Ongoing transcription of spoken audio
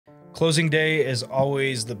Closing day is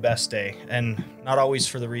always the best day, and not always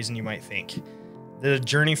for the reason you might think. The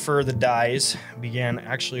journey for the Dyes began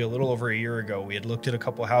actually a little over a year ago. We had looked at a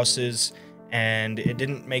couple houses, and it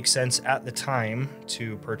didn't make sense at the time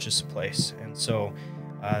to purchase a place. And so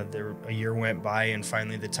a year went by, and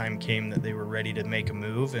finally the time came that they were ready to make a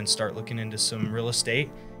move and start looking into some real estate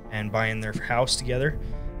and buying their house together.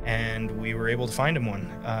 And we were able to find them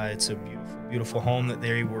one. It's a beautiful, beautiful home that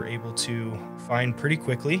they were able to find pretty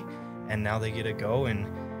quickly. And now they get to go and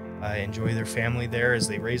enjoy their family there as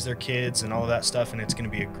they raise their kids and all of that stuff. And it's going to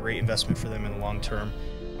be a great investment for them in the long term.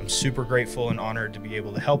 I'm super grateful and honored to be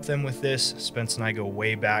able to help them with this. Spence and I go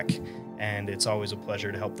way back, and it's always a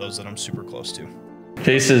pleasure to help those that I'm super close to.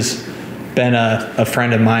 Chase has been a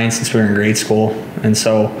friend of mine since we were in grade school. And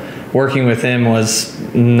so working with him was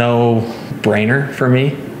no brainer for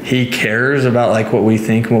me. He cares about like what we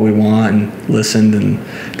think and what we want, and listened and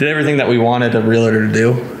did everything that we wanted a realtor to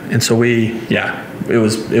do. And so it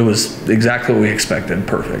was exactly what we expected.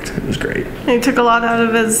 Perfect. It was great. And he took a lot out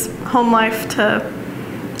of his home life to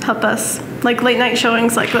help us, like late night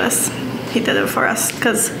showings like this. He did it for us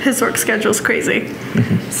because his work schedule is crazy.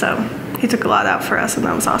 So he took a lot out for us, and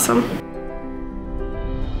that was awesome.